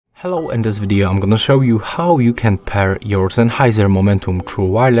Hello, in this video I'm gonna show you how you can pair your Sennheiser Momentum True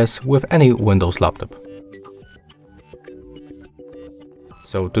Wireless with any Windows laptop.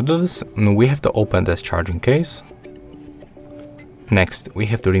 So to do this, we have to open this charging case. Next, we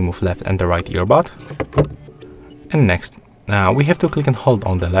have to remove left and the right earbud. And next, we have to click and hold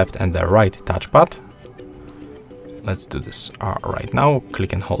on the left and the right touchpad. Let's do this right now.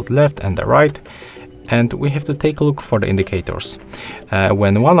 Click and hold left and the right. And we have to take a look for the indicators.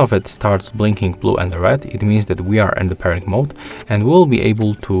 When one of it starts blinking blue and red, it means that we are in the pairing mode and we'll be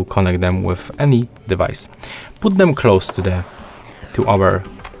able to connect them with any device. Put them close to our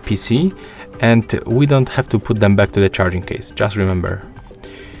PC, and we don't have to put them back to the charging case, just remember.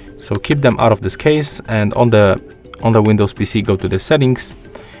 So keep them out of this case, and on the Windows PC, go to the settings,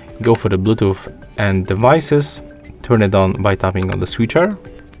 go for the Bluetooth and devices, turn it on by tapping on the switcher.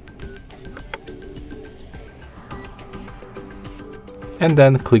 And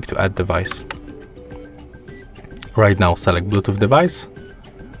then click to add device. Right now select Bluetooth device.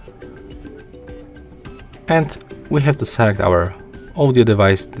 And we have to select our audio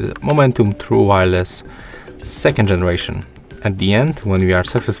device, the Momentum True Wireless 2nd generation. At the end, when we are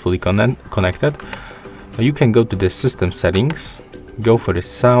successfully connected, you can go to the system settings, go for the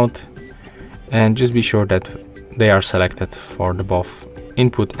sound, and just be sure that they are selected for the both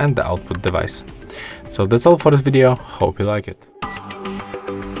input and the output device. So that's all for this video. Hope you like it.